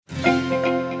Hey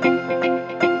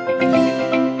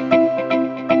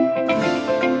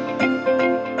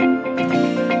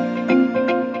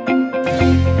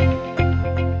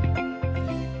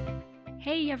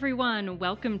everyone,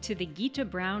 welcome to the Gita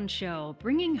Brown Show,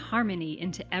 bringing harmony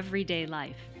into everyday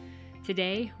life.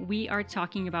 Today, we are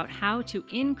talking about how to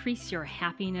increase your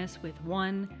happiness with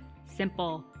one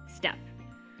simple step.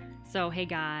 So, hey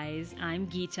guys, I'm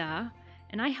Gita,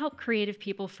 and I help creative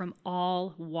people from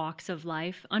all walks of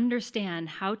life understand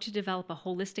how to develop a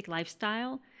holistic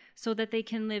lifestyle so that they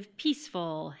can live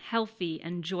peaceful, healthy,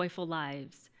 and joyful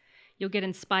lives. You'll get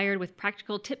inspired with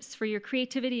practical tips for your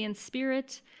creativity and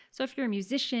spirit. So if you're a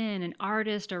musician, an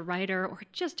artist, a writer, or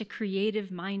just a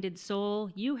creative-minded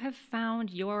soul, you have found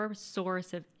your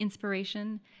source of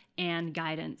inspiration and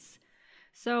guidance.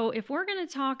 So if we're going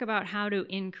to talk about how to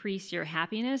increase your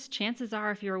happiness, chances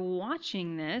are if you're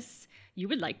watching this, you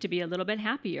would like to be a little bit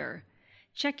happier.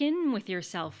 Check in with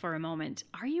yourself for a moment.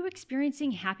 Are you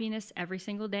experiencing happiness every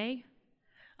single day?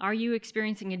 Are you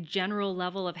experiencing a general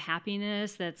level of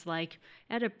happiness that's like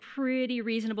at a pretty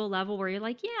reasonable level where you're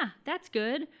like, yeah, that's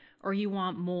good, or you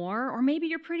want more, or maybe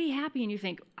you're pretty happy and you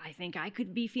think, I think I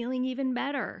could be feeling even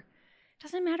better.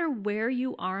 Doesn't matter where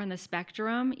you are on the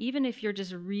spectrum, even if you're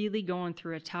just really going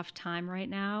through a tough time right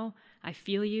now, I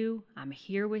feel you, I'm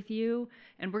here with you,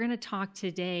 and we're going to talk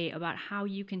today about how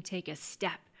you can take a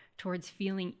step towards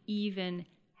feeling even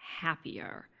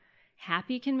happier.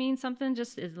 Happy can mean something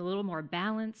just is a little more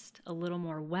balanced, a little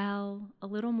more well, a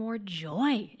little more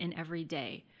joy in every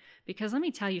day. Because let me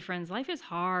tell you, friends, life is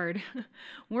hard.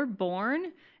 We're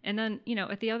born, and then,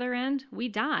 at the other end, we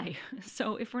die.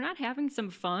 So if we're not having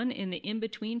some fun in the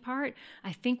in-between part,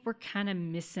 I think we're kind of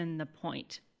missing the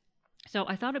point. So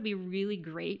I thought it'd be really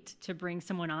great to bring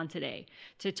someone on today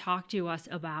to talk to us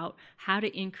about how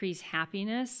to increase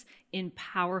happiness in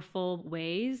powerful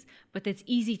ways, but that's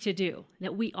easy to do,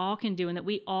 that we all can do, and that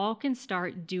we all can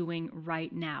start doing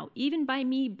right now. Even by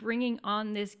me bringing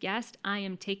on this guest, I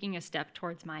am taking a step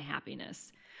towards my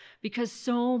happiness, because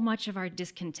so much of our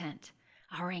discontent,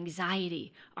 our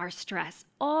anxiety, our stress,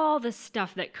 all the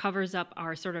stuff that covers up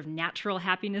our sort of natural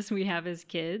happiness we have as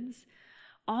kids,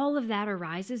 all of that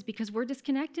arises because we're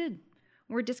disconnected.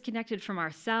 We're disconnected from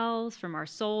ourselves, from our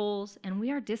souls, and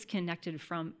we are disconnected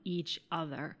from each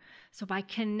other. So by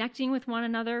connecting with one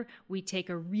another, we take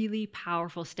a really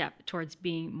powerful step towards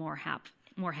being more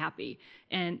happy.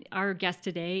 And our guest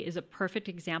today is a perfect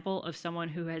example of someone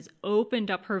who has opened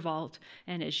up her vault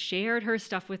and has shared her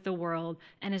stuff with the world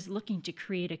and is looking to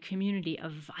create a community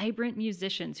of vibrant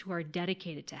musicians who are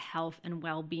dedicated to health and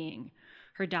well-being.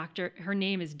 Her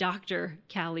name is Dr.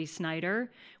 Callie Snyder.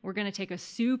 We're going to take a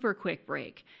super quick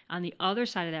break. On the other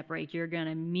side of that break, you're going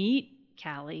to meet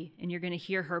Callie, and you're going to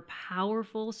hear her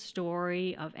powerful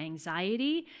story of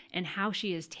anxiety and how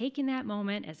she has taken that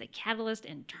moment as a catalyst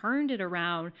and turned it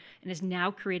around and is now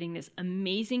creating this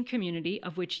amazing community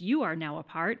of which you are now a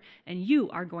part, and you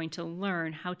are going to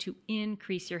learn how to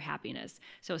increase your happiness.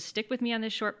 So stick with me on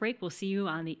this short break. We'll see you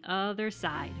on the other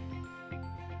side.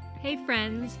 Hey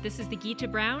friends, this is the Gita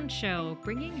Brown Show,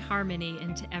 bringing harmony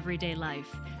into everyday life.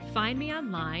 Find me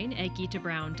online at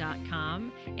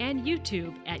gitabrown.com and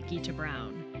YouTube at Gita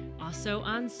Brown. Also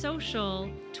on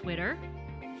social, Twitter,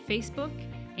 Facebook,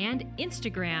 and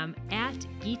Instagram at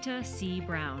Gita C.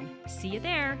 Brown. See you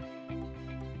there.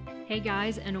 Hey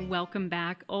guys, and welcome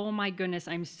back. Oh my goodness,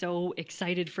 I'm so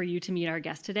excited for you to meet our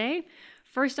guest today.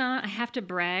 First on, I have to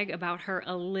brag about her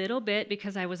a little bit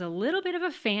because I was a little bit of a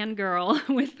fangirl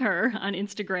with her on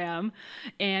Instagram,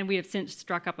 and we have since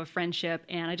struck up a friendship,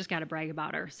 and I just got to brag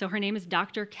about her. So her name is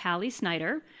Dr. Callie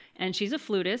Snyder, and she's a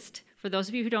flutist. For those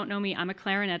of you who don't know me, I'm a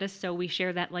clarinetist, so we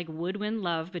share that like woodwind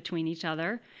love between each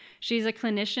other. She's a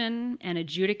clinician, an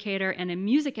adjudicator, and a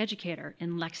music educator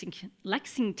in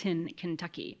Lexington,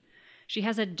 Kentucky. She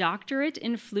has a doctorate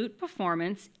in flute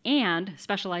performance and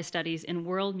specialized studies in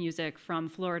world music from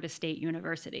Florida State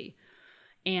University.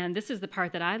 And this is the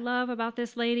part that I love about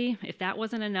this lady. If that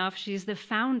wasn't enough, she's the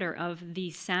founder of The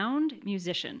Sound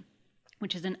Musician,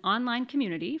 which is an online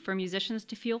community for musicians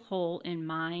to feel whole in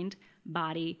mind,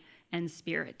 body, and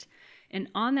spirit. And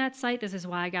on that site, this is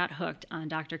why I got hooked on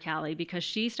Dr. Callie, because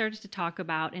she started to talk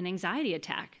about an anxiety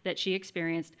attack that she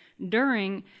experienced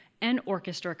during an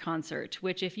orchestra concert,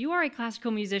 which if you are a classical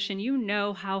musician, you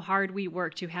know how hard we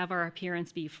work to have our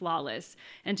appearance be flawless,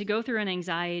 and to go through an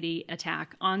anxiety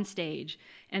attack on stage,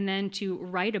 and then to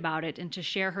write about it and to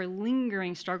share her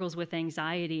lingering struggles with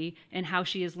anxiety and how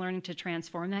she is learning to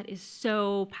transform that is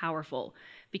so powerful.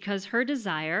 Because her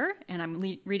desire, and I'm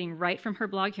reading right from her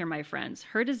blog here, my friends,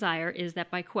 her desire is that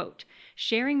by, quote,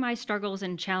 sharing my struggles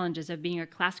and challenges of being a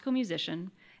classical musician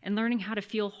and learning how to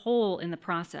feel whole in the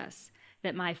process.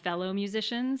 That my fellow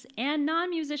musicians and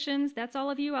non-musicians, that's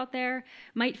all of you out there,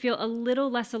 might feel a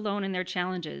little less alone in their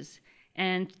challenges,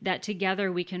 and that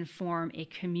together we can form a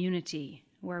community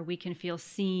where we can feel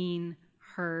seen,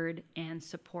 heard, and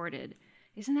supported.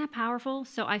 Isn't that powerful?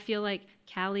 So I feel like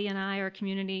Callie and I are a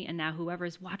community, and now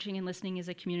whoever's watching and listening is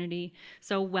a community.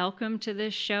 So welcome to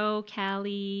the show,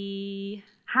 Callie.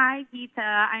 Hi, Gita.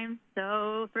 I'm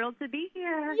so thrilled to be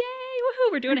here. Yay!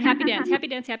 Woohoo! We're doing a happy dance. Happy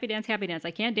dance, happy dance, happy dance.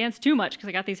 I can't dance too much because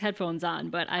I got these headphones on,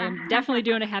 but I am definitely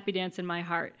doing a happy dance in my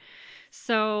heart.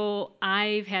 So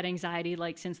I've had anxiety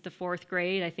like since the 4th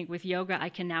grade. I think with yoga, I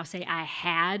can now say I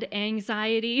had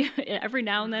anxiety. Every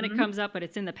now and then it comes up, but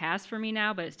it's in the past for me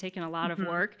now, but it's taken a lot of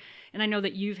work. And I know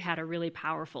that you've had a really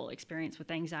powerful experience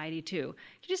with anxiety too.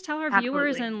 Can you just tell our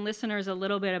viewers and listeners a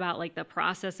little bit about like the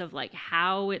process of like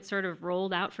how it sort of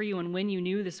rolled out for you and when you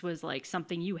knew this was like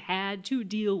something you had to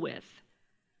deal with?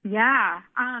 Yeah.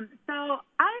 So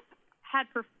I've had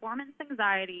performance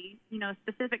anxiety,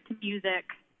 specific to music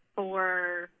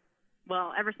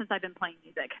ever since I've been playing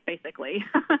music, basically.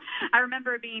 I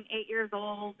remember being 8 years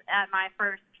old at my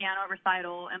first piano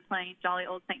recital and playing Jolly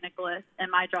Old St. Nicholas,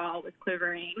 and my jaw was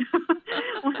quivering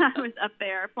when I was up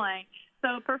there playing.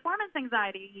 So performance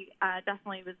anxiety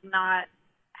definitely has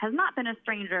not been a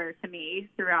stranger to me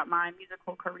throughout my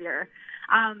musical career.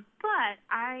 But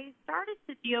I started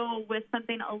to deal with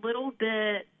something a little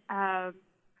bit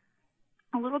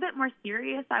more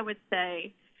serious, I would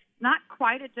say. Not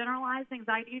quite a generalized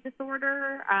anxiety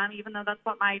disorder, even though that's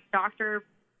what my doctor,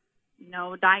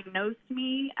 diagnosed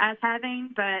me as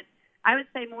having. But I would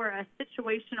say more a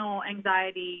situational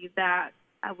anxiety that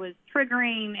I was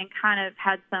triggering and kind of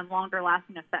had some longer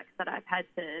lasting effects that I've had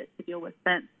to deal with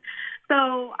since.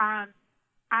 So I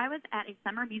was at a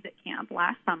summer music camp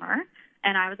last summer,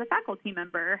 and I was a faculty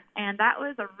member. And that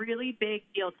was a really big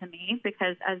deal to me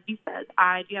because, as you said,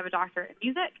 I do have a doctorate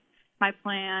in music. My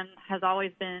plan has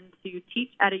always been to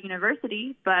teach at a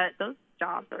university, but those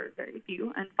jobs are very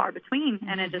few and far between,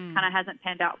 and it just kind of hasn't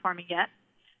panned out for me yet.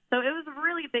 So it was a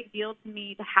really big deal to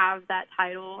me to have that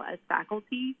title as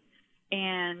faculty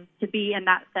and to be in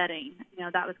that setting.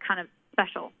 That was kind of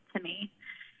special to me.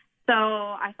 So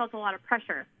I felt a lot of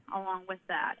pressure along with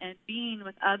that, and being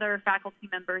with other faculty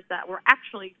members that were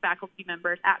actually faculty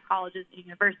members at colleges and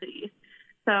universities.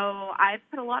 So I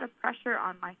put a lot of pressure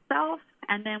on myself,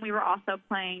 and then we were also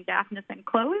playing Daphnis and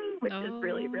Chloe, which is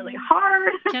really, really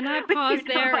hard. Can I pause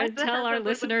there and tell our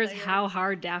listeners how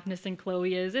hard Daphnis and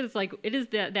Chloe is? It is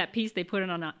that piece they put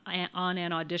on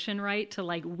an audition, right, to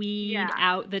like weed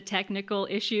out the technical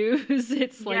issues.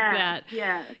 It's like that.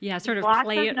 Yeah, sort of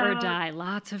play it or die.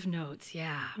 Lots of notes.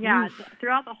 Yeah. Yeah,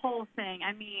 throughout the whole thing.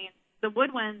 I mean, the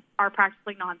woodwinds are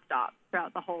practically nonstop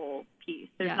throughout the whole piece.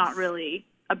 There's not really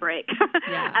a break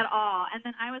at all. And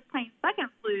then I was playing second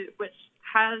flute, which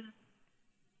has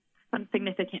some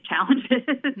significant challenges.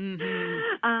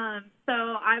 So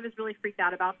I was really freaked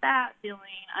out about that, feeling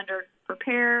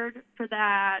underprepared for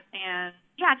that. And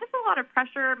just a lot of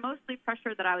pressure, mostly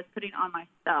pressure that I was putting on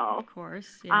myself. Of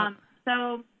course. Yeah.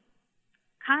 So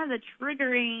kind of the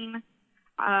triggering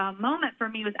moment for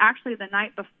me was actually the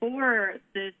night before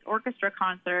this orchestra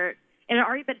concert. It had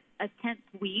already been a tense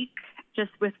week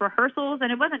just with rehearsals,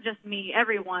 and it wasn't just me.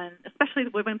 Everyone, especially the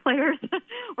woodwind players,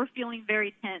 were feeling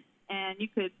very tense, and you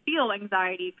could feel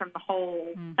anxiety from the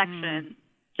whole section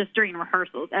just during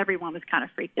rehearsals. Everyone was kind of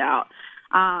freaked out.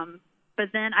 But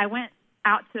then I went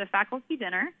out to a faculty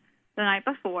dinner the night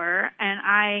before, and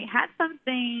I had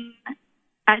something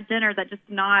at dinner that just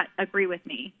did not agree with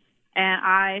me, and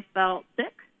I felt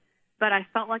sick. But I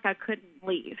felt like I couldn't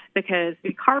leave because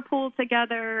we carpooled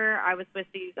together. I was with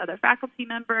these other faculty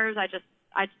members. I just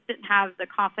didn't have the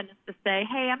confidence to say,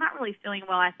 hey, I'm not really feeling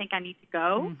well. I think I need to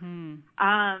go.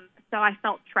 So I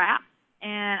felt trapped,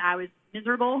 and I was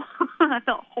miserable. I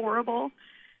felt horrible.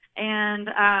 And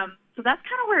so that's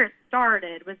kind of where it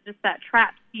started, was just that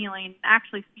trapped feeling,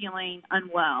 actually feeling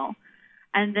unwell.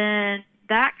 And then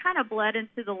that kind of bled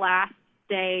into the last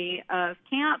day of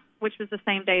camp, which was the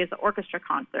same day as the orchestra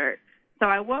concert. So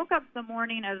I woke up the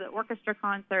morning of the orchestra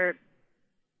concert,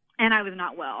 and I was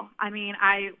not well. I mean,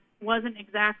 I wasn't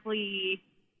exactly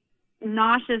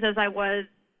nauseous as I was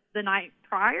the night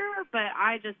prior, but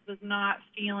I just was not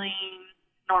feeling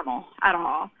normal at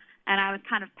all. And I was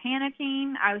kind of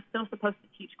panicking. I was still supposed to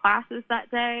teach classes that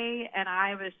day, and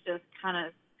I was just kind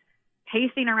of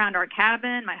pacing around our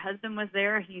cabin. My husband was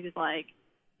there. He was like,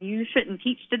 you shouldn't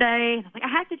teach today. And I was like, I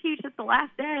have to teach. It's the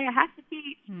last day. I have to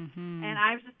teach. And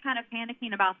I was just kind of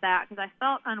panicking about that because I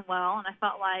felt unwell, and I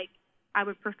felt like I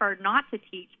would prefer not to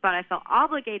teach, but I felt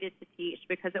obligated to teach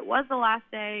because it was the last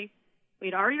day.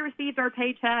 we'd already received our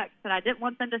paychecks, and I didn't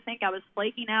want them to think I was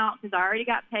flaking out because I already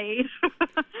got paid.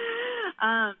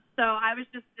 So I was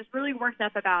just really worked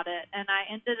up about it, and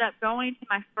I ended up going to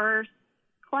my first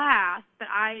class, but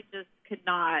I could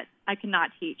not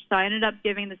teach. So I ended up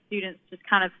giving the students just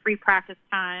kind of free practice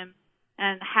time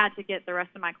and had to get the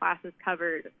rest of my classes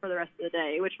covered for the rest of the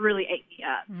day, which really ate me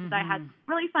up. Mm-hmm. I had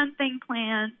really fun things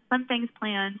planned.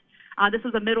 This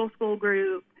was a middle school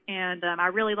group, and I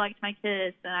really liked my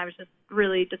kids, and I was just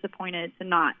really disappointed to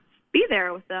not be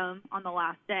there with them on the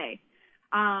last day.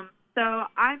 So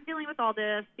I'm dealing with all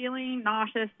this, feeling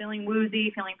nauseous, feeling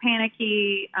woozy, feeling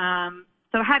panicky,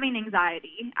 so having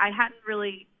anxiety. I hadn't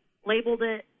really labeled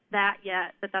it that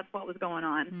yet, but that's what was going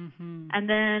on. Mm-hmm. And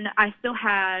then I still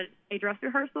had a dress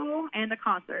rehearsal and the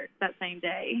concert that same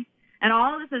day. And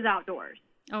all of this is outdoors.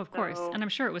 Oh, of course. And I'm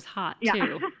sure it was hot,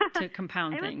 too, to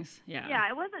compound things. Yeah,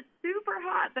 it wasn't super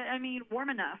hot, but, I mean, warm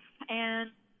enough.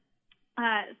 And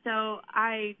so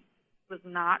I was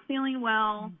not feeling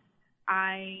well.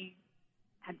 I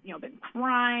had, been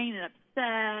crying and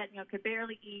upset, could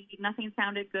barely eat. Nothing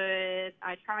sounded good.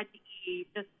 I tried to eat,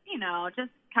 just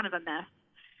kind of a mess.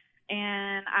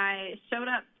 And I showed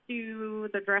up to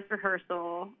the dress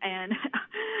rehearsal, and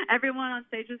everyone on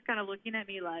stage was kind of looking at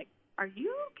me like, "Are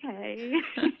you okay?"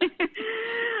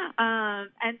 And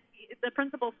the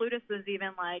principal flutist was even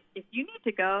like, "If you need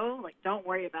to go, like, don't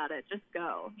worry about it. Just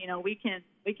go. We can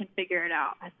figure it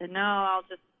out." I said, "No,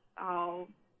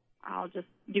 I'll just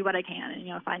do what I can. And,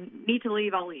 if I need to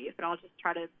leave, I'll leave, but I'll just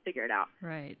try to figure it out."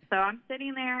 Right. So I'm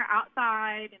sitting there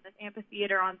outside in this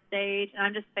amphitheater on stage, and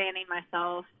I'm just fanning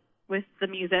myself with the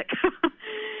music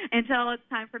until it's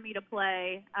time for me to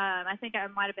play. I think I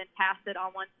might have been tasted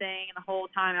on one thing, and the whole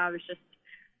time I was just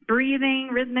breathing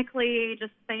rhythmically,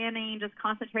 just fanning, just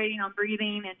concentrating on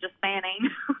breathing and just fanning,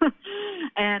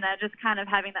 and just kind of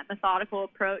having that methodical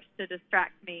approach to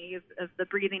distract me of the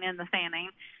breathing and the fanning.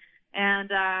 And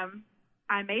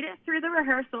I made it through the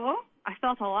rehearsal. I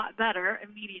felt a lot better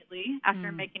immediately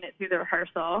after making it through the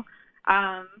rehearsal.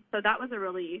 So that was a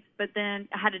relief, but then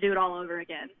I had to do it all over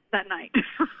again that night.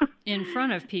 In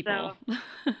front of people. So,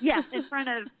 yes, in front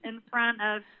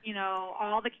of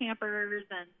all the campers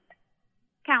and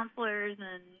counselors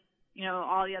and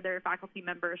all the other faculty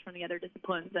members from the other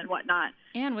disciplines and whatnot.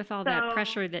 And with all that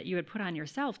pressure that you had put on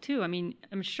yourself too. I mean,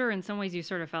 I'm sure in some ways you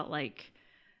sort of felt like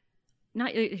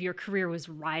not your career was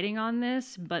riding on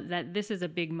this, but that this is a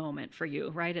big moment for you,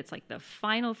 right? It's like the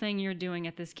final thing you're doing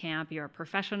at this camp. You're a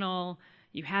professional.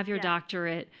 You have your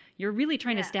doctorate. You're really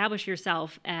trying to establish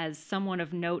yourself as someone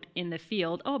of note in the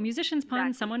field. Oh, musician's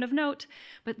pun, someone of note.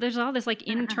 But there's all this like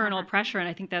internal pressure, and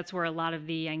I think that's where a lot of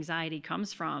the anxiety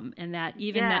comes from. And that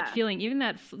even that feeling, even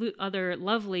that other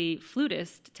lovely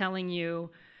flutist telling you,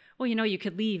 well, you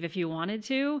could leave if you wanted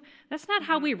to. That's not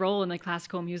how we roll in the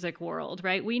classical music world,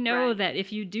 right? We know that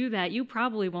if you do that, you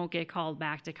probably won't get called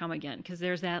back to come again, because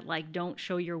there's that like don't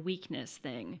show your weakness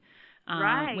thing,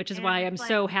 which is why I'm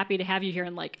so happy to have you here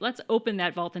and like let's open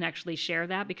that vault and actually share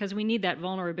that, because we need that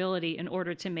vulnerability in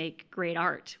order to make great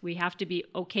art. We have to be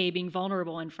okay being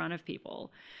vulnerable in front of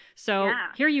people. So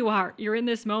here you are, you're in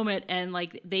this moment, and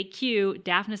like they cue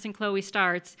Daphnis and Chloe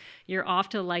starts, you're off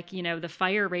to like, the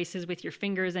fire races with your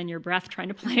fingers and your breath, trying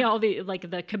to play all the,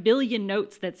 like the kabillion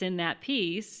notes that's in that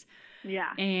piece.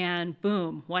 Yeah. And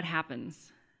boom, what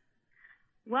happens?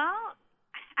 Well,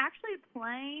 actually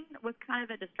playing was kind of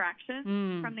a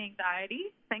distraction from the anxiety,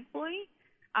 thankfully.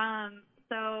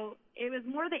 So it was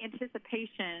more the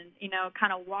anticipation,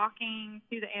 kind of walking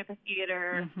through the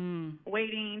amphitheater,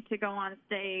 waiting to go on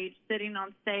stage, sitting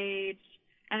on stage.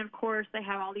 And, of course, they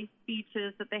have all these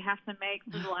speeches that they have to make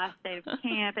for the last day of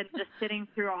camp, and just sitting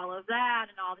through all of that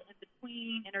and all the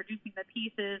in-between, introducing the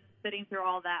pieces, sitting through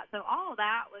all that. So all of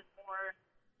that was more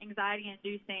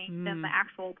anxiety-inducing than the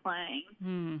actual playing.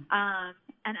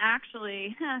 And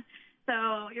actually,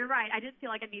 so you're right, I did feel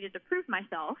like I needed to prove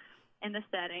myself in the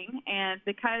setting, and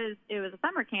because it was a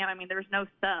summer camp, I mean, there was no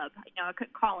sub. I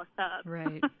couldn't call a sub.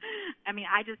 Right. I mean,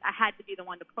 I had to be the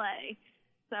one to play.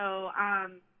 So,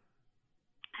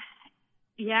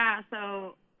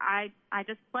 so I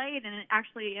just played, and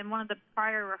actually in one of the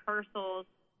prior rehearsals,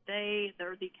 the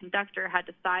conductor had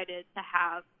decided to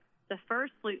have the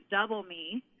first flute double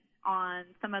me on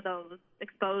some of those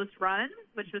exposed runs,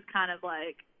 which was kind of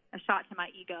like a shot to my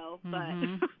ego, but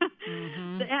and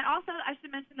also I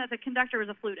should mention that the conductor was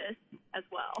a flutist as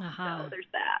well. So there's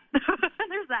that.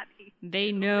 There's that piece.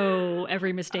 They know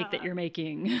every mistake that you're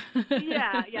making.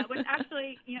 yeah. Which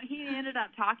actually, he ended up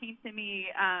talking to me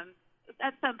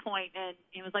at some point, and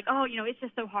he was like, "Oh, it's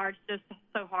just so hard,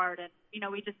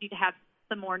 and we just need to have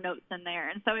some more notes in there.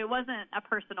 And so it wasn't a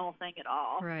personal thing at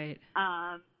all. Right.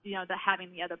 The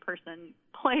having the other person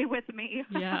play with me.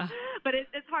 Yeah. But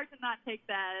it's hard to not take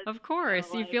that as, of course.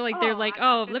 You like, feel like they're like, I'm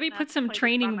not good let me enough put to some play this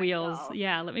training by wheels. myself.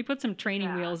 Yeah, let me put some training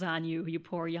Yeah. wheels on you, you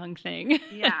poor young thing.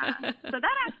 Yeah. So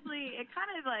that actually, it kind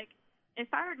of like, it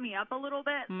fired me up a little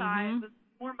bit. So I was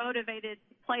more motivated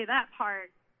to play that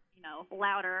part,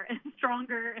 louder and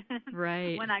stronger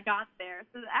Right. when I got there.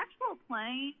 So the actual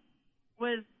playing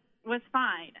was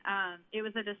fine. It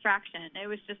was a distraction. It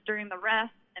was just during the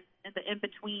rest and the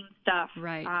in-between stuff,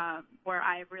 right. Where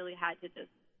I really had to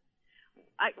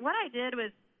what I did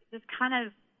was just kind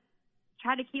of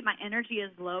try to keep my energy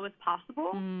as low as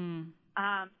possible.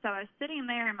 So I was sitting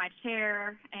there in my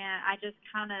chair, and I just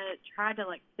kind of tried to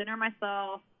like center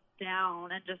myself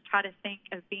down and just try to think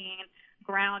of being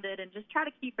grounded and just try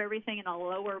to keep everything in a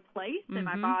lower place in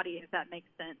my body, if that makes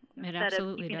sense. Instead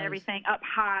of keeping everything up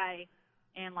high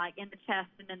and like in the chest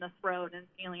and in the throat and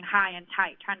feeling high and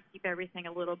tight, trying to keep everything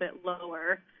a little bit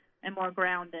lower and more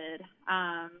grounded.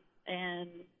 And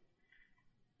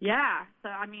yeah, so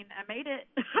I mean, I made it.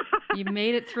 You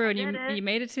made it through, and you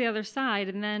made it to the other side.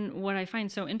 And then what I find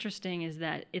so interesting is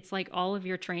that it's like all of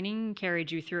your training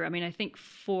carried you through. I mean, I think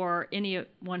for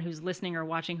anyone who's listening or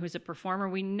watching who's a performer,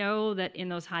 we know that in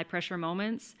those high pressure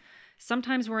moments,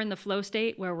 sometimes we're in the flow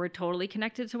state where we're totally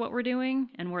connected to what we're doing,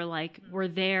 and we're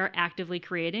there actively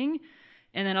creating.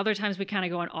 And then other times we kind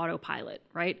of go on autopilot,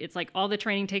 right? It's like all the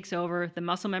training takes over, the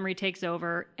muscle memory takes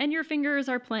over, and your fingers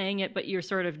are playing it, but you're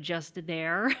sort of just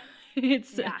there.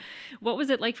 What was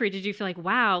it like for you? Did you feel like,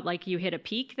 wow, like you hit a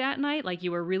peak that night? Like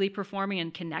you were really performing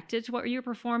and connected to what you were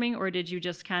performing? Or did you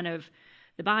just kind of,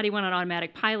 the body went on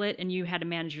automatic pilot and you had to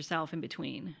manage yourself in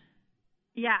between?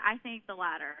 Yeah, I think the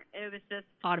latter. It was just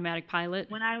automatic pilot.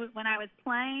 When I was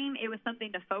playing, it was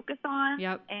something to focus on.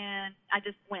 Yep. And I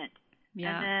just went.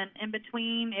 Yeah. And then in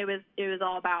between, it was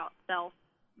all about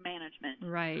self-management.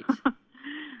 Right.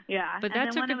 Yeah. But and that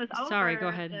then took when it was over, sorry, go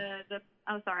ahead.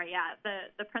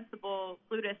 The principal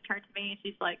flutist turned to me and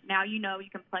she's like, now you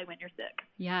can play when you're sick.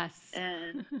 Yes.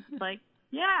 And like,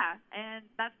 yeah. And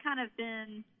that's kind of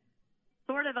been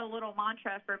sort of a little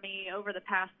mantra for me over the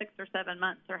past 6 or 7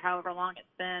 months or however long it's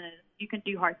been, is you can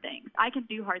do hard things. I can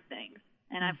do hard things.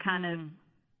 And I've kind of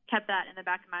kept that in the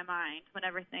back of my mind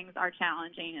whenever things are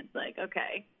challenging. It's like,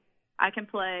 okay, I can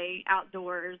play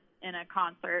outdoors in a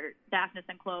concert, Daphnis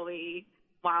and Chloe,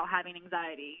 while having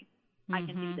anxiety. I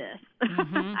can do this.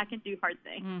 I can do hard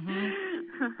things.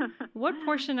 What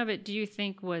portion of it do you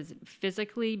think was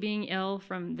physically being ill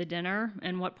from the dinner?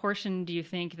 And what portion do you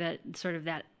think that sort of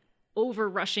that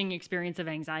over-rushing experience of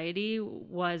anxiety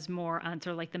was more on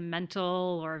sort of like the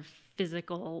mental or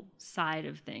physical side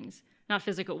of things? Not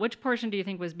physical. Which portion do you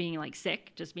think was being like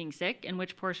sick, just being sick? And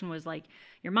which portion was like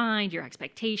your mind, your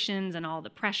expectations, and all the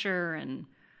pressure and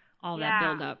all that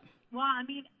buildup? Well, I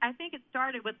mean, I think it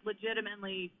started with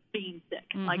legitimately being sick.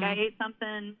 Like I ate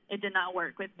something, it did not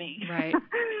work with me. Right.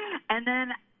 And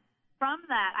then from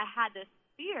that, I had this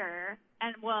fear.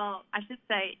 And well, I should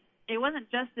say it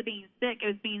wasn't just the being sick. It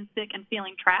was being sick and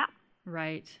feeling trapped.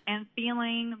 Right. And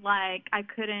feeling like I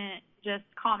couldn't just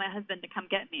call my husband to come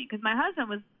get me. Because my husband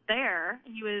was there.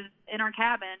 He was in our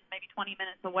cabin, maybe 20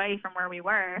 minutes away from where we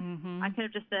were. I could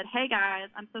have just said, hey, guys,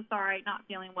 I'm so sorry, not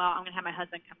feeling well. I'm going to have my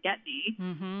husband come get me.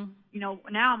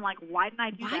 Now I'm like, why didn't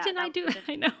I do that? Why didn't I do that?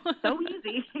 I know. So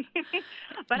easy.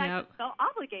 But I just felt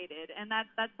obligated. And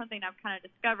that's something I've kind of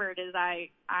discovered is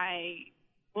I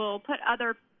will put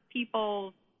other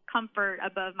people's comfort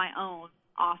above my own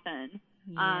often.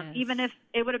 Yes. Even if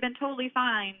it would have been totally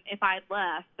fine if I had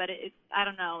left, but it's I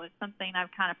don't know, it's something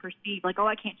I've kind of perceived like, oh,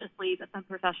 I can't just leave. That's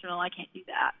unprofessional. I can't do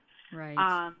that. Right.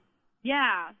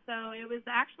 So it was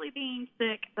actually being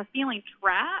sick, the feeling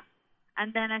trapped,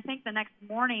 and then I think the next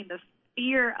morning the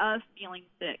fear of feeling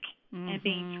sick and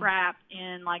being trapped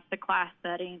in like the class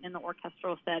setting, in the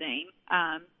orchestral setting,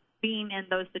 being in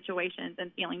those situations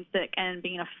and feeling sick and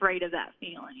being afraid of that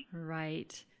feeling.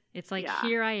 Right. It's like,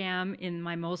 here I am in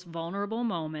my most vulnerable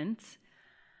moment.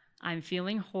 I'm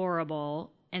feeling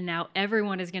horrible. And now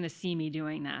everyone is going to see me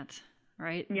doing that.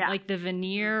 Right. Yeah. Like the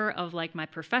veneer of like my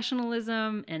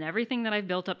professionalism and everything that I've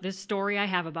built up. This story I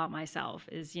have about myself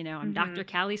is, I'm Dr.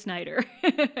 Callie Snyder,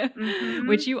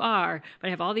 which you are. But I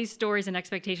have all these stories and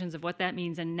expectations of what that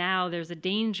means. And now there's a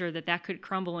danger that could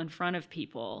crumble in front of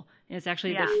people. And it's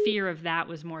actually the fear of that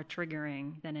was more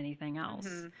triggering than anything else.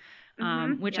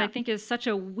 Which I think is such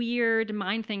a weird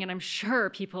mind thing. And I'm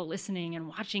sure people listening and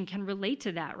watching can relate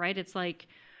to that, right? It's like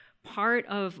part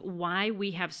of why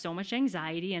we have so much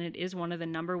anxiety, and it is one of the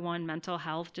number one mental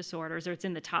health disorders, or it's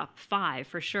in the top 5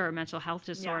 for sure, mental health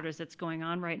disorders that's going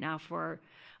on right now for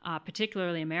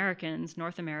particularly Americans,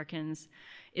 North Americans,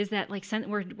 is that like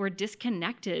we're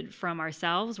disconnected from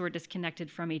ourselves, we're disconnected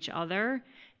from each other,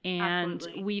 and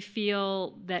Absolutely. we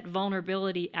feel that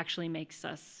vulnerability actually makes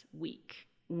us weak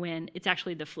when it's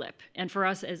actually the flip. And for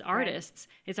us as artists,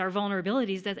 it's our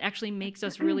vulnerabilities that actually makes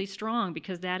us really strong,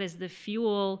 because that is the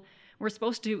fuel. We're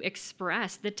supposed to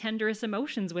express the tenderest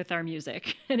emotions with our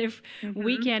music. And if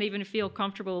we can't even feel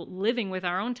comfortable living with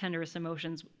our own tenderest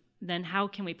emotions, then how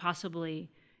can we possibly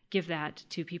give that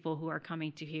to people who are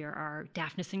coming to hear our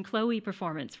Daphnis and Chloe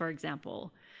performance, for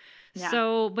example? Yeah.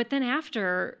 So, but then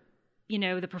after,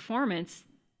 the performance,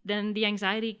 then the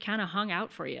anxiety kind of hung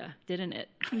out for you, didn't it?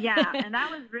 Yeah, and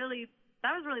that was really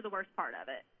the worst part of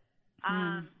it.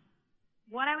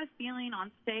 What I was feeling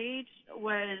on stage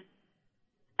was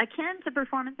akin to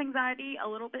performance anxiety, a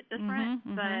little bit different,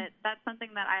 but that's something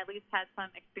that I at least had some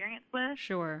experience with.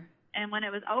 Sure. And when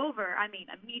it was over,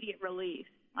 immediate relief.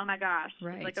 Oh my gosh.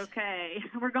 Right. Like, okay,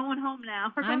 we're going home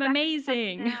now. I'm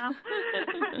amazing. Now.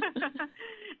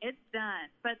 It's done.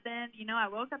 But then, I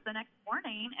woke up the next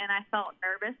morning and I felt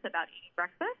nervous about eating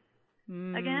breakfast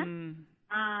again.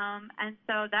 And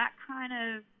so that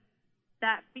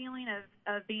feeling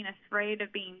of being afraid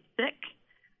of being sick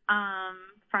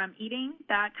from eating,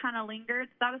 that kind of lingered.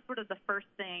 So that was sort of the first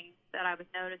thing that I was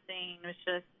noticing, was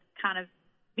just kind of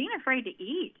being afraid to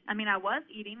eat. I was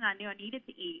eating, and I knew I needed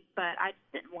to eat, but I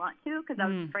just didn't want to, because I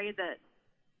was afraid that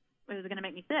it was going to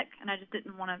make me sick, and I just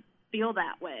didn't want to feel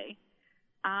that way.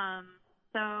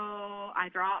 So I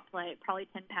dropped probably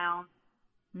 10 pounds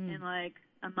in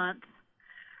a month.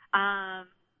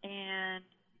 And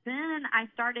then I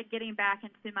started getting back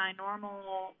into my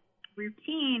normal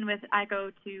routine I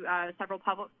go to several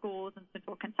public schools in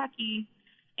Central Kentucky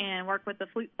and work with the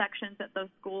flute sections at those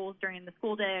schools during the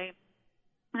school day.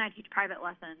 And I teach private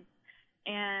lessons.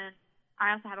 And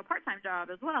I also have a part-time job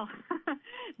as well.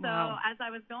 So as I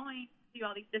was going to do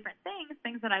all these different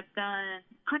things that I've done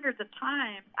hundreds of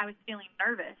times, I was feeling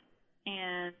nervous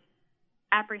and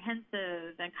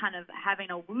apprehensive and kind of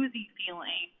having a woozy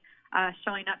feeling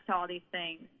showing up to all these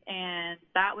things. And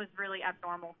that was really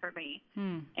abnormal for me.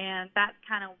 And that's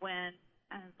kind of when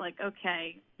I was like,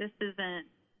 okay, this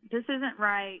isn't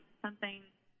right.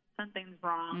 Something's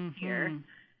wrong here.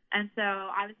 And so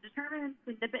I was determined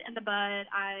to nip it in the bud.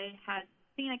 I had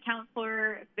seen a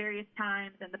counselor various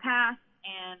times in the past,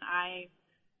 and I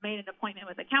made an appointment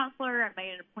with a counselor. I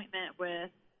made an appointment with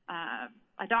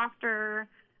a doctor.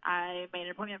 I made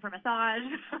an appointment for massage.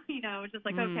 It was just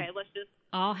like, okay, let's just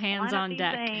all hands on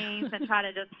deck things and try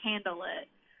to just handle it.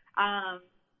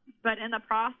 But in the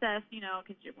process,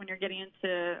 because when you're getting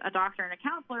into a doctor and a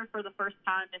counselor for the first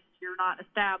time, if you're not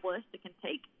established, it can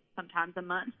take sometimes a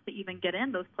month to even get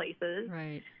in those places.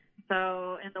 Right.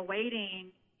 So in the waiting,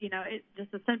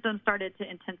 the symptoms started to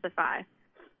intensify.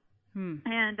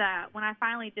 And when I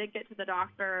finally did get to the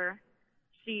doctor,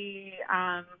 she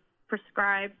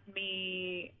prescribed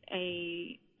me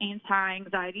a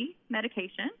anti-anxiety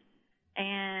medication,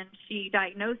 and she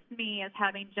diagnosed me as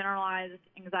having generalized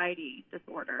anxiety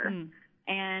disorder.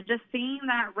 And just seeing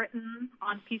that written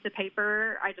on a piece of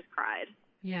paper, I just cried.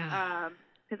 Yeah.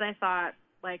 Because I thought,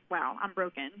 wow, I'm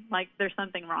broken. There's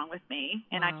something wrong with me,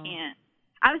 and I can't.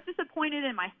 I was disappointed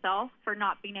in myself for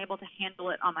not being able to handle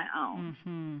it on my own,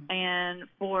 and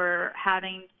for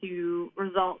having to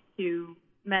resort to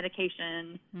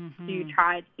medication to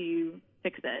try to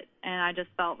fix it. And I just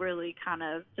felt really kind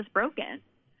of just broken.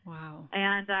 Wow.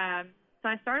 And so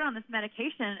I started on this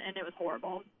medication, and it was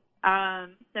horrible.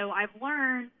 So I've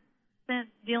learned since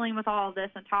dealing with all of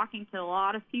this and talking to a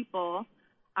lot of people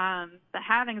that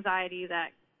have anxiety,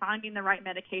 that finding the right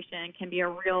medication can be a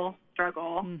real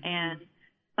struggle. And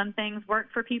some things work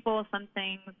for people, some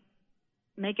things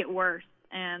make it worse.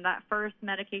 And that first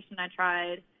medication I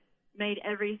tried made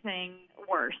everything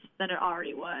worse than it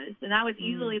already was. And that was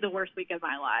easily the worst week of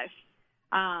my life.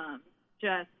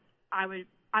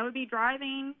 I would be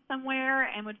driving somewhere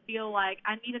and would feel like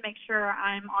I need to make sure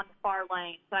I'm on the far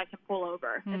lane so I can pull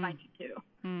over if I need to.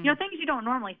 Things you don't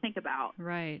normally think about.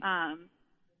 Right.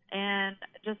 And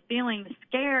just feeling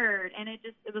scared, and it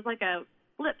was like a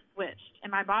flip switched in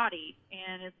my body,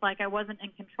 and it's like I wasn't in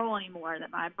control anymore,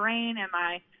 that my brain and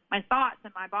my thoughts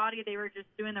and my body, they were just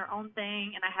doing their own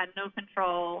thing, and I had no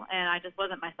control, and I just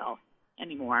wasn't myself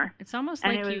anymore. It's almost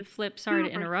like you flipped, sorry to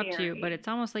interrupt you, but it's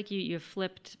almost like you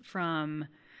flipped from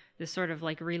this sort of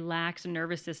relaxed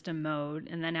nervous system mode,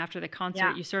 and then after the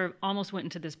concert, you sort of almost went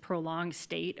into this prolonged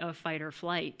state of fight or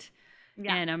flight.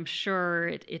 Yeah. And I'm sure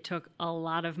it took a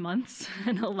lot of months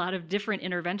and a lot of different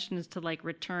interventions to like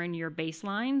return your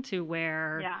baseline to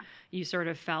where you sort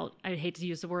of felt, I hate to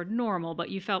use the word normal, but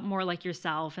you felt more like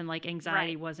yourself and like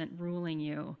anxiety wasn't ruling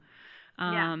you.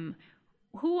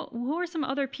 Who are some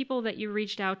other people that you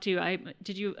reached out to?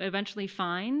 Did you eventually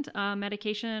find a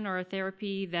medication or a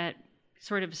therapy that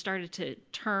sort of started to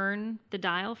turn the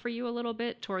dial for you a little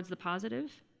bit towards the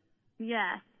positive?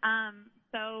 Yes.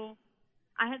 So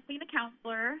I had seen a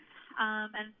counselor,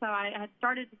 and so I had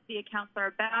started to see a counselor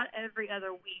about every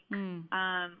other week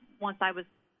once I was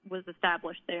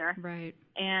established there. Right.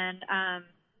 And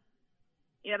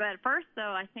but at first,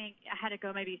 though, I think I had to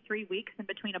go maybe 3 weeks in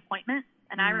between appointments.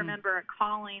 And I remember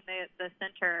calling the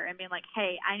center and being like,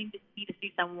 hey, I need to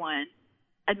see someone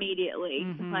immediately.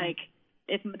 Like,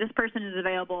 if this person is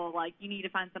available, like, you need to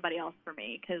find somebody else for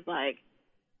me because, like,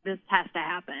 this has to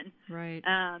happen. Right.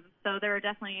 So there were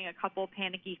definitely a couple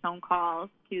panicky phone calls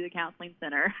to the counseling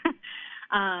center.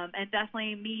 And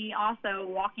definitely me also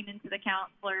walking into the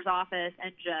counselor's office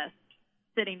and just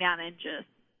sitting down and just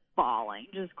bawling,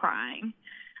 just crying,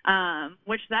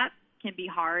 which that can be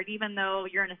hard, even though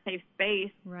you're in a safe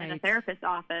space in a therapist's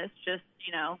office, just,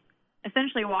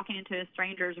 essentially walking into a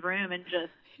stranger's room and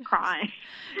just crying.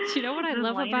 You know what I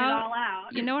love about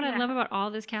I love about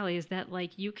all this, Callie, is that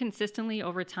like you consistently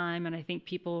over time, and I think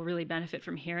people really benefit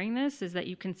from hearing this, is that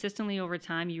you consistently over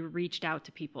time you reached out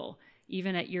to people.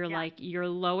 Even at your like your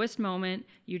lowest moment,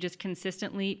 you just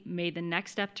consistently made the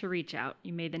next step to reach out.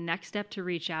 You made the next step to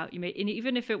reach out. And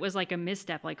even if it was like a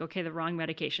misstep, like, okay, the wrong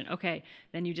medication. Okay,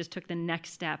 then you just took the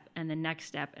next step and the next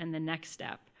step and the next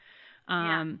step.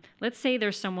 Let's say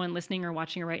there's someone listening or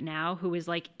watching right now who is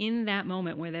like in that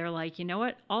moment where they're like, you know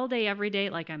what, all day, every day,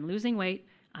 like I'm losing weight.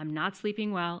 I'm not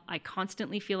sleeping well. I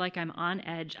constantly feel like I'm on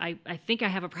edge. I think I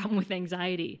have a problem with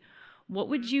anxiety. What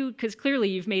would you, because clearly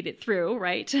you've made it through,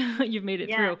 right? You've made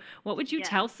it through. What would you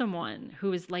tell someone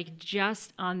who is like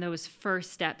just on those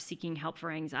first steps seeking help for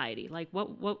anxiety? Like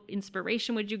what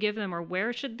inspiration would you give them, or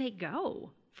where should they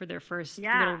go for their first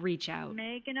little reach out?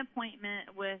 Make an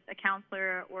appointment with a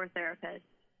counselor or a therapist,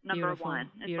 number one,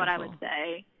 is what I would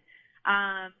say.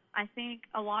 I think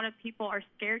a lot of people are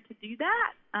scared to do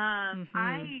that.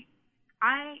 I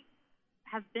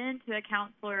have been to a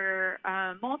counselor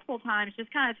multiple times,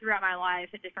 just kind of throughout my life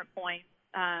at different points.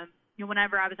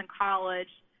 Whenever I was in college,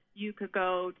 you could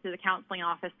go to the counseling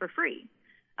office for free.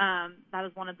 That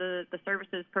was one of the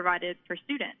services provided for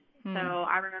students. So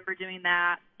I remember doing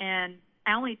that, and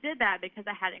I only did that because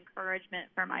I had encouragement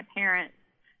from my parents,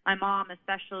 my mom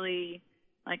especially,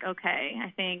 like, okay,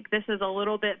 I think this is a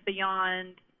little bit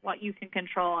beyond what you can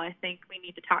control. I think we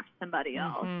need to talk to somebody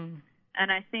else.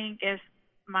 And I think if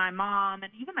my mom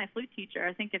and even my flute teacher,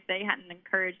 I think if they hadn't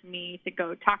encouraged me to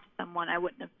go talk to someone, I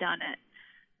wouldn't have done it.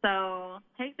 So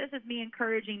take this as me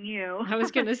encouraging you. I was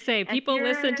going to say, people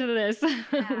listen to this.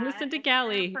 Listen to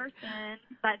Callie. If you're a person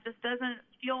that just doesn't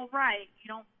feel right, you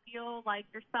don't feel like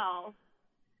yourself,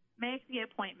 make the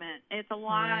appointment. It's a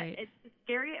lot. Right. It's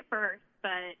scary at first,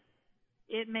 but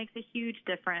it makes a huge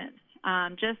difference.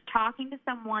 Just talking to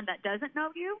someone that doesn't know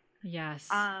you. Yes.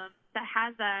 That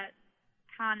has that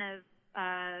kind of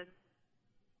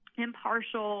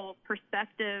impartial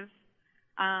perspective.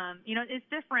 It's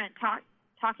different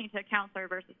talking to a counselor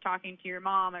versus talking to your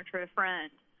mom or to a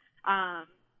friend.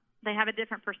 They have a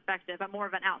different perspective, more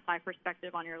of an outside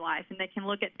perspective on your life, and they can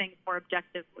look at things more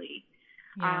objectively.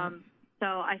 Yeah. So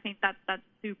I think that's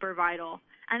super vital.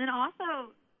 And then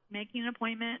also making an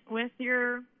appointment with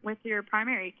your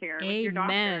primary care, with your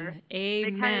doctor.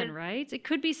 Amen. Right? It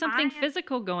could be something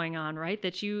physical going on, right?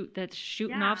 That's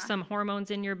shooting off some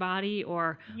hormones in your body,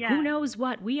 or who knows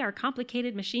what. We are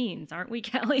complicated machines, aren't we,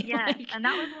 Callie? Yes, and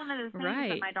that was one of the things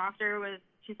that my doctor was.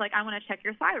 She's like, I want to check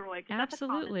your thyroid. Absolutely. That's a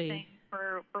common thing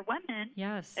for women.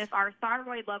 Yes. If our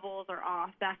thyroid levels are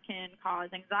off, that can cause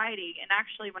anxiety. And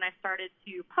actually, when I started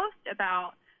to post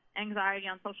about anxiety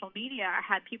on social media, I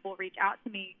had people reach out to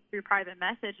me through private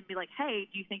message and be like, hey,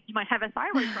 do you think you might have a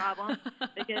thyroid problem?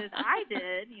 Because I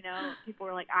did. People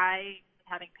were like, I was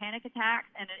having panic attacks,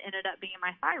 and it ended up being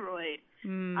my thyroid.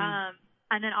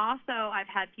 And then also I've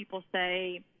had people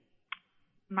say,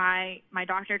 my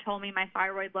doctor told me my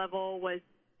thyroid level was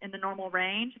in the normal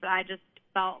range, but I just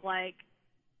felt like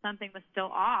something was still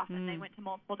off, and they went to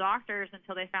multiple doctors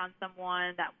until they found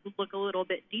someone that would look a little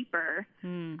bit deeper.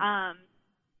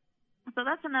 So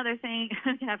that's another thing.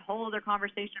 We can have a whole other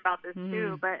conversation about this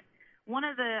too, but one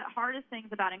of the hardest things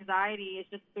about anxiety is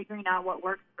just figuring out what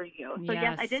works for you. So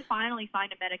yes, I did finally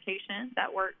find a medication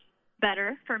that worked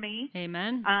better for me.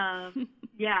 Amen.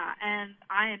 Yeah, and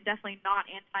I am definitely not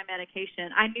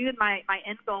anti-medication. I knew my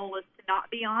end goal was to not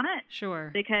be on it.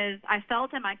 Sure. Because I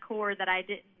felt in my core that I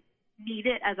didn't need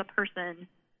it as a person,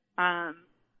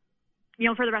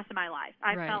 for the rest of my life.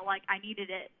 I felt like I needed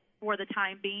it for the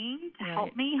time being to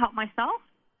help me, help myself.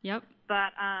 Yep.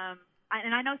 But,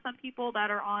 and I know some people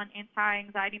that are on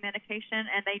anti-anxiety medication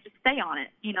and they just stay on it,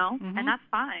 and that's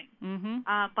fine.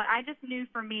 But I just knew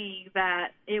for me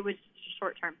that it was just a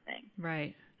short-term thing.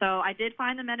 Right. So I did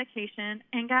find the medication.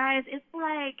 And, guys, it's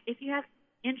like if you have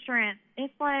insurance,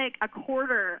 it's like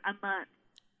 $25 a month,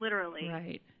 literally.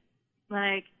 Right.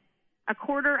 Like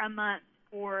 $25 a month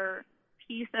for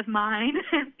peace of mind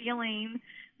and feeling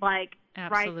like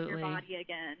right in your body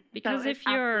again. Because so if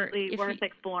you're worth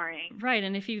exploring. Right,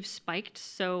 and if you've spiked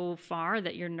so far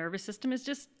that your nervous system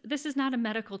is this is not a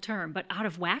medical term, but out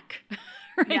of whack,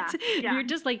 right? Yeah. You're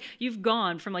just like, you've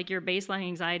gone from like your baseline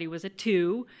anxiety was a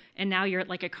 2, and now you're at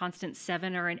like a constant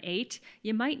 7 or an 8.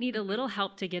 You might need a little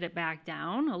help to get it back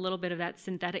down, a little bit of that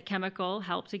synthetic chemical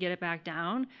help to get it back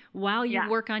down, while you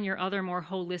work on your other more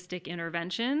holistic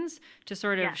interventions to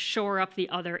sort of shore up the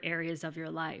other areas of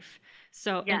your life.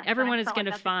 So, and everyone is going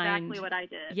to find exactly what I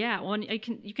did. Yeah, well,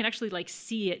 you can actually like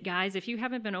see it, guys. If you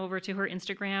haven't been over to her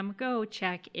Instagram, go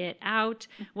check it out.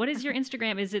 What is your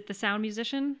Instagram? Is it The Sound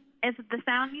Musician? It's The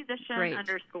Sound Musician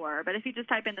 _. But if you just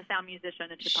type in The Sound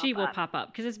Musician, it should pop up. She will pop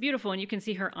up because it's beautiful, and you can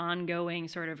see her ongoing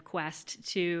sort of quest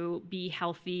to be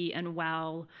healthy and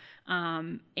well.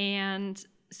 And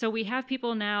so we have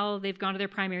people now, they've gone to their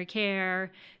primary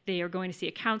care, they are going to see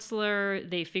a counselor,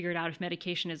 they figured out if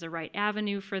medication is the right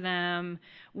avenue for them.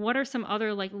 What are some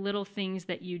other like little things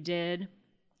that you did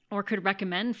or could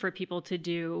recommend for people to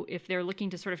do if they're looking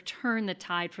to sort of turn the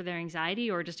tide for their anxiety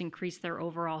or just increase their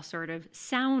overall sort of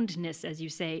soundness, as you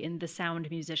say, in The Sound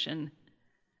Musician?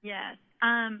 Yes.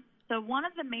 So one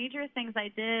of the major things I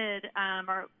did,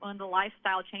 or one of the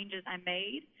lifestyle changes I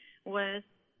made, was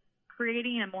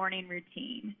creating a morning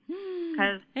routine.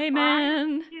 Because prior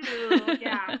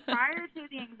to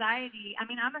the anxiety, I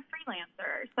mean, I'm a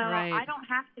freelancer, so I don't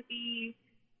have to be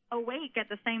awake at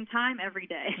the same time every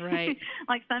day. Right.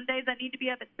 Like some days I need to be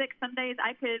up at 6, some days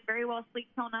I could very well sleep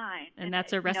till 9. And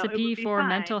that's a recipe for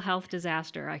mental health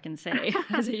disaster, I can say,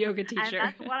 as a yoga teacher.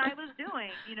 And that's what I was doing,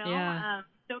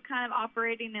 still kind of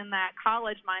operating in that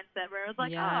college mindset where it was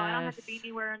like, I don't have to be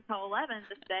anywhere until 11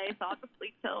 this day, so I'll just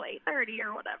sleep till 8:30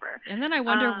 or whatever. And then I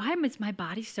wonder, why is my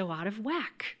body so out of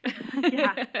whack?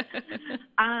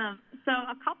 So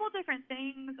a couple of different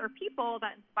things or people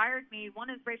that inspired me. One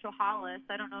is Rachel Hollis.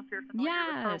 I don't know if you're familiar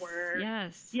with her work.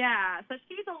 Yes. Yeah. So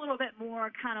she's a little bit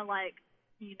more kind of like,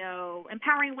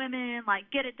 empowering women, like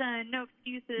get it done, no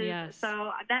excuses. Yes.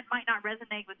 So that might not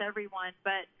resonate with everyone,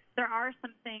 but there are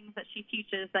some things that she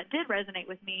teaches that did resonate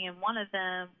with me. And one of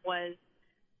them was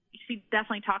she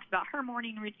definitely talks about her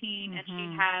morning routine, and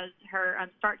she has her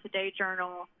Start Today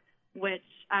journal, which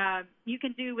you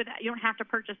can do with. You don't have to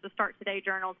purchase the Start Today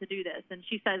journal to do this. And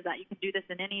she says that you can do this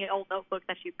in any old notebook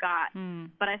that you've got.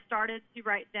 But I started to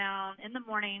write down in the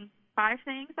morning 5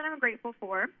 things that I'm grateful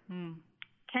for,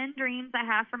 10 dreams I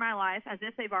have for my life as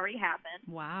if they've already happened.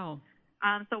 Wow.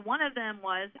 So one of them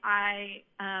was I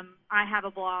have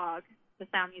a blog, The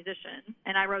Sound Musician,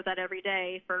 and I wrote that every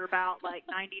day for about like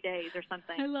 90 days or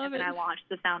something. I love it. And then I launched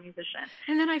The Sound Musician.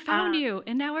 And then I found you,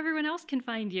 and now everyone else can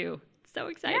find you. It's so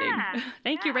exciting. Yeah,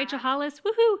 Thank you, Rachel Hollis.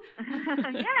 Woohoo!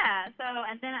 So,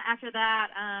 and then after that,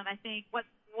 I think what's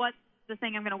the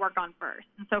thing I'm going to work on first?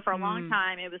 And so for a long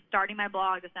time, it was starting my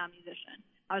blog, The Sound Musician.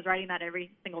 I was writing that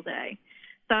every single day.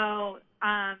 So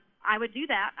I would do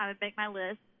that. I would make my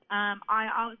list. I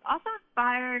was also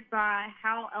inspired by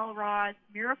Hal Elrod's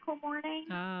Miracle Morning.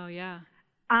 Oh, yeah.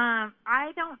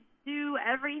 I don't do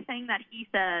everything that he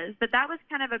says, but that was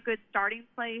kind of a good starting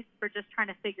place for just trying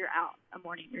to figure out a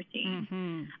morning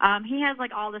routine. He has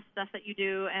like all this stuff that you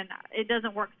do, and it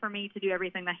doesn't work for me to do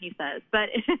everything that he says, but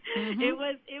it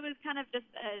was kind of just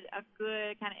a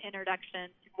good kind of introduction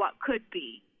to what could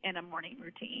be in a morning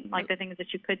routine, like the things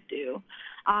that you could do.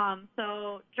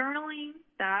 So journaling,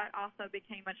 that also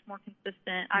became much more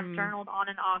consistent. I've journaled on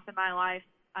and off in my life.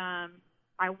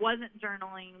 I wasn't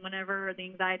journaling whenever the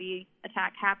anxiety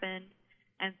attack happened,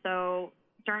 and so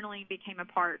journaling became a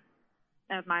part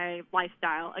of my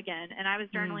lifestyle again. And I was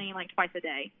journaling like twice a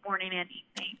day, morning and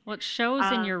evening. Well, it shows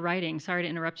in your writing. Sorry to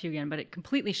interrupt you again, but it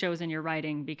completely shows in your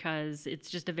writing because it's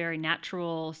just a very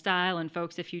natural style. And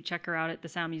folks, if you check her out at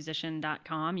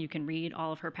thesoundmusician.com, you can read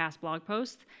all of her past blog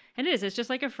posts. And it's just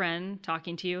like a friend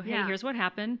talking to you. Hey, here's what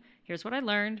happened. Here's what I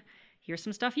learned. Here's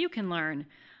some stuff you can learn.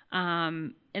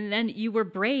 And then you were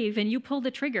brave and you pulled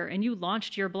the trigger and you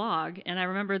launched your blog. And I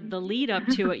remember the lead up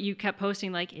to it, you kept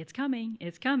posting like, it's coming,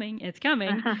 it's coming, it's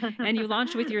coming. And you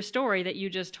launched with your story that you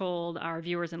just told our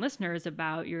viewers and listeners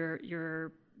about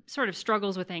your sort of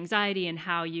struggles with anxiety and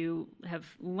how you have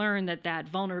learned that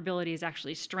vulnerability is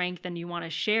actually strength and you want to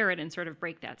share it and sort of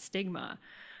break that stigma.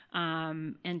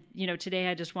 And, today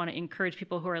I just want to encourage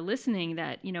people who are listening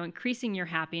that, increasing your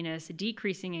happiness,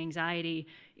 decreasing anxiety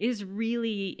is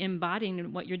really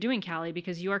embodying what you're doing, Callie,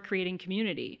 because you are creating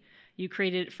community. You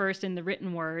created it first in the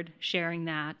written word, sharing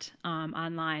that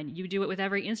online. You do it with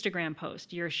every Instagram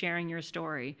post. You're sharing your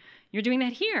story. You're doing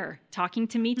that here, talking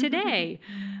to me today.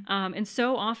 And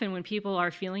so often when people are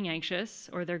feeling anxious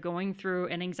or they're going through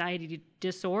an anxiety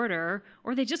disorder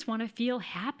or they just want to feel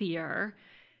happier,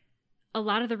 a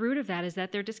lot of the root of that is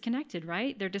that they're disconnected,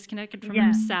 right? They're disconnected from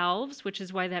themselves, which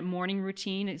is why that morning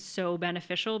routine is so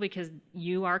beneficial because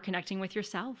you are connecting with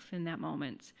yourself in that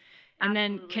moment. And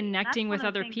then connecting with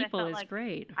other people is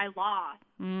great. I lost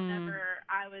whenever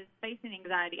I was facing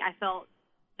anxiety. I felt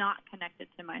not connected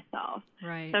to myself.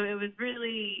 Right. So it was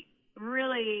really,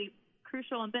 really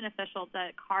crucial and beneficial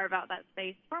to carve out that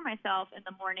space for myself in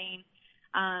the morning.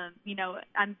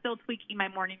 I'm still tweaking my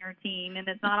morning routine, and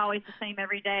it's not always the same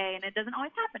every day, and it doesn't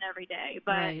always happen every day,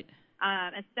 but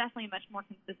it's definitely much more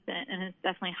consistent, and it's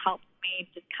definitely helped me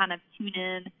just kind of tune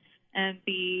in and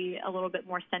be a little bit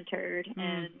more centered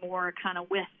and more kind of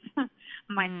with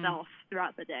myself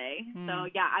throughout the day. So,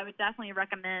 yeah, I would definitely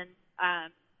recommend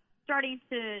starting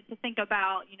to think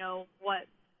about,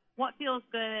 what feels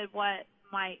good, what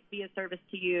might be of service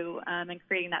to you, and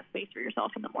creating that space for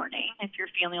yourself in the morning if you're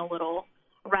feeling a little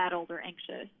rattled or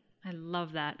anxious. I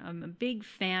love that. I'm a big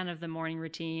fan of the morning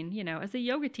routine. As a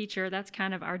yoga teacher, that's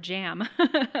kind of our jam.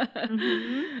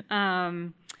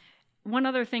 One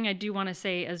other thing I do want to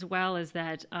say as well is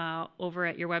that over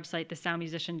at your website,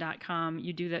 thesoundmusician.com,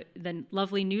 you do the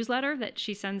lovely newsletter that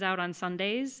she sends out on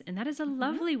Sundays. And that is a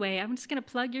lovely way. I'm just going to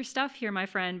plug your stuff here, my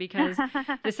friend, because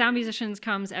The Sound Musicians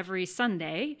comes every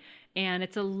Sunday. And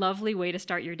it's a lovely way to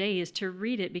start your day is to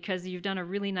read it because you've done a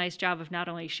really nice job of not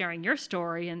only sharing your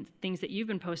story and things that you've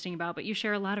been posting about, but you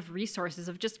share a lot of resources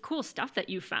of just cool stuff that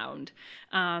you found,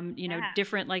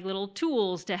 different like little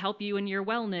tools to help you in your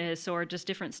wellness or just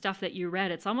different stuff that you read.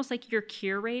 It's almost like you're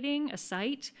curating a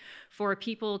site for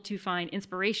people to find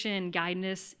inspiration,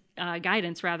 guidance,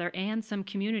 and some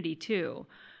community too.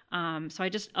 So I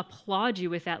just applaud you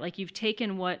with that. Like you've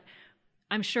taken what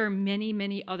I'm sure many,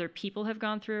 many other people have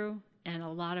gone through and a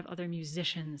lot of other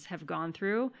musicians have gone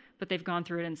through, but they've gone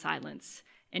through it in silence.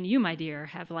 And you, my dear,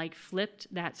 have like flipped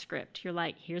that script. You're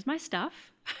like, here's my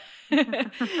stuff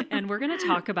and we're going to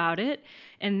talk about it.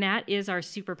 And that is our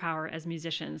superpower as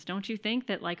musicians. Don't you think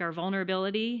that like our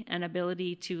vulnerability and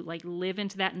ability to like live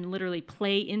into that and literally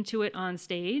play into it on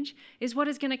stage is what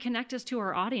is going to connect us to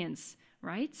our audience,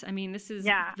 right? I mean, this is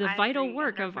the vital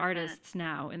work of artists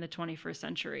now in the 21st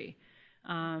century.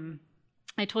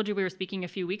 I told you we were speaking a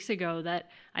few weeks ago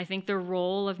that I think the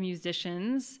role of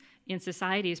musicians in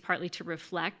society is partly to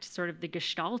reflect sort of the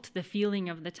gestalt, the feeling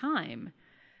of the time.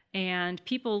 And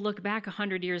people look back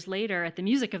 100 years later at the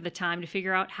music of the time to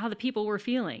figure out how the people were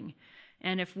feeling.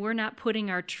 And if we're not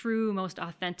putting our true, most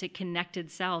authentic,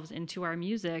 connected selves into our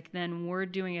music, then we're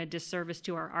doing a disservice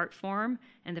to our art form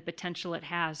and the potential it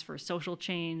has for social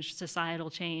change, societal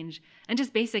change, and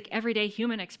just basic everyday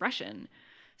human expression.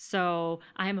 So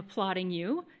I am applauding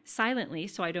you silently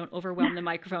so I don't overwhelm the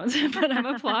microphones, but I'm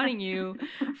applauding you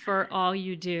for all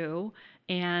you do.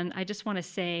 And I just want to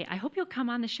say, I hope you'll come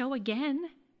on the show again.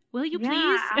 Will you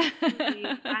please? Absolutely.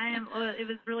 It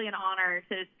was really an honor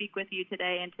to speak with you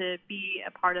today and to be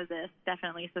a part of this,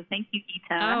 definitely. So thank you,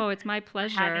 Gita. Oh, it's my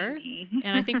pleasure.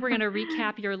 And I think we're going to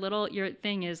recap your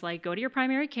thing is like, go to your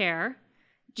primary care,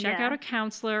 check out a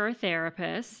counselor or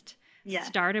therapist,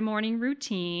 start a morning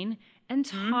routine, and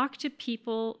talk to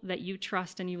people that you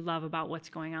trust and you love about what's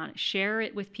going on. Share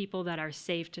it with people that are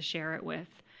safe to share it with.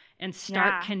 And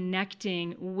start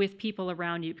connecting with people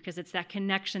around you because it's that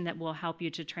connection that will help you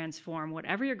to transform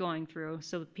whatever you're going through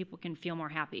so that people can feel more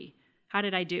happy. How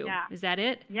did I do? Yeah. Is that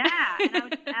it? Yeah. And I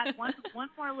would just add one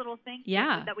more little thing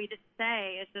that we didn't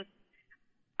say. It's just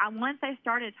once I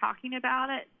started talking about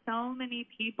it, so many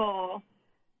people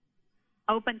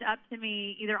opened up to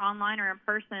me either online or in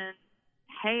person.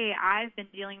 Hey, I've been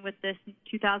dealing with this in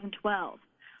 2012.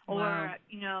 Or,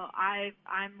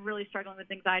 I'm really struggling with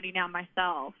anxiety now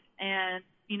myself. And,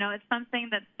 it's something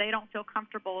that they don't feel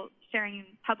comfortable sharing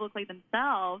publicly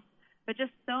themselves, but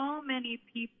just so many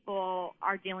people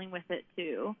are dealing with it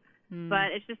too.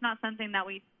 But it's just not something that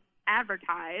we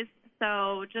advertise.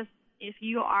 So just if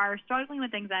you are struggling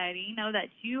with anxiety, know that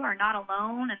you are not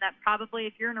alone, and that probably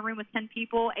if you're in a room with 10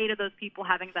 people, 8 of those people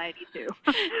have anxiety too.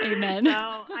 Amen. So,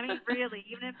 I mean, really,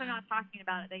 even if they're not talking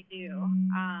about it, they do.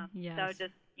 Yes. So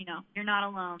just, you're not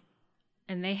alone.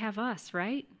 And they have us,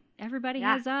 right? Everybody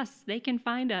Yeah. has us. They can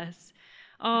find us.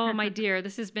 Oh, my dear,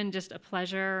 this has been just a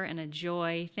pleasure and a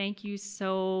joy. Thank you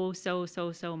so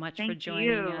much for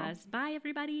joining us. Bye,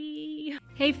 everybody.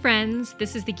 Hey, friends,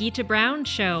 this is the Gita Brown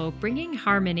Show, bringing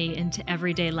harmony into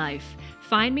everyday life.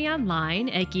 Find me online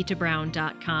at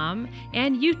gitabrown.com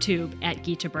and YouTube at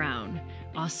Gita Brown.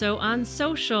 Also on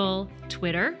social,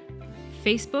 Twitter,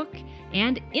 Facebook,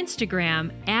 and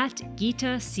Instagram at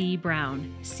Gita C.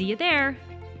 Brown. See you there.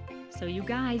 So you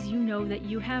guys, you know that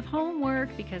you have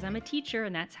homework because I'm a teacher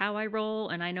and that's how I roll.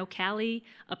 And I know Callie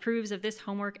approves of this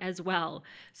homework as well.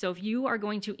 So if you are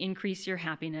going to increase your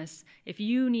happiness, if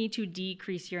you need to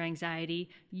decrease your anxiety,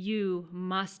 you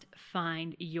must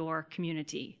find your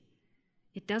community.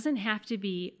 It doesn't have to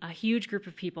be a huge group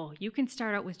of people. You can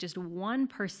start out with just one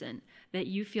person that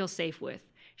you feel safe with,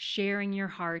 sharing your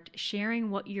heart,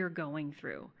 sharing what you're going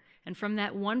through. And from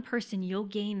that one person, you'll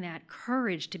gain that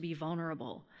courage to be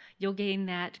vulnerable. You'll gain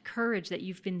that courage that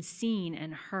you've been seen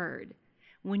and heard.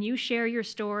 When you share your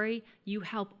story, you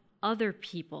help other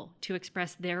people to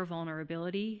express their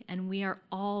vulnerability, and we are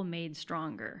all made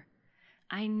stronger.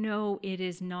 I know it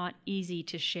is not easy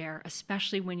to share,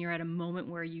 especially when you're at a moment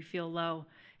where you feel low.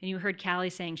 And you heard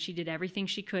Callie saying she did everything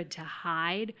she could to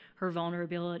hide her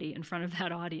vulnerability in front of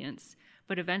that audience.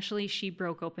 But eventually she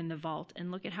broke open the vault, and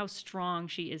look at how strong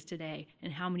she is today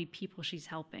and how many people she's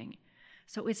helping.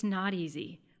 So it's not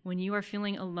easy. When you are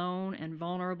feeling alone and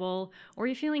vulnerable, or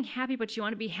you're feeling happy but you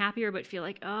want to be happier but feel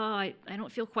like, I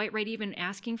don't feel quite right even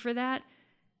asking for that,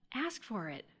 ask for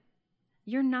it.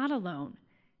 You're not alone.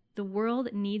 The world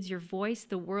needs your voice.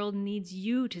 The world needs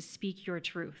you to speak your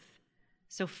truth.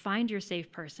 So find your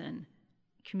safe person,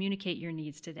 communicate your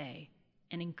needs today,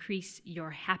 and increase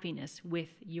your happiness with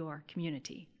your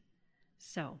community.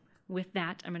 So with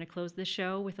that, I'm going to close the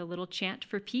show with a little chant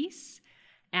for peace.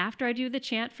 After I do the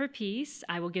chant for peace,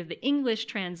 I will give the English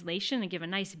translation and give a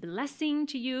nice blessing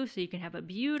to you so you can have a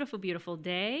beautiful, beautiful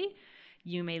day.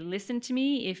 You may listen to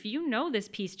me. If you know this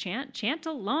peace chant, chant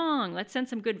along. Let's send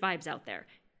some good vibes out there.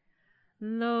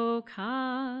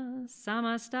 Loka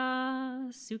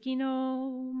samasta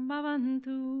sukhino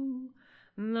bhavantu.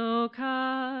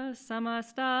 Loka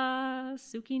samasta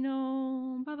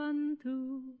sukhino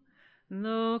bhavantu.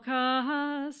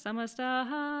 Loka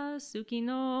samasta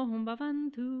sukhino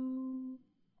bhavantu.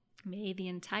 May the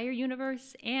entire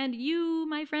universe and you,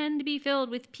 my friend, be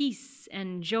filled with peace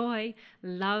and joy,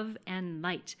 love and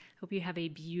light. Hope you have a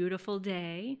beautiful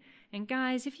day. And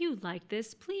guys, if you like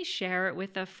this, please share it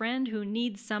with a friend who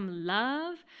needs some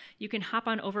love. You can hop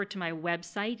on over to my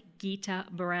website,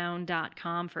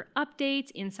 gitabrown.com, for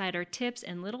updates, insider tips,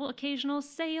 and little occasional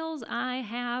sales I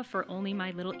have for only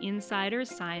my little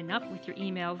insiders. Sign up with your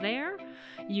email there.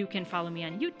 You can follow me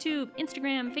on YouTube,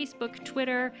 Instagram, Facebook,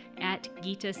 Twitter at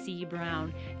Gita C.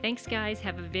 Brown. Thanks, guys.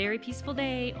 Have a very peaceful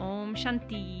day. Om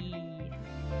Shanti.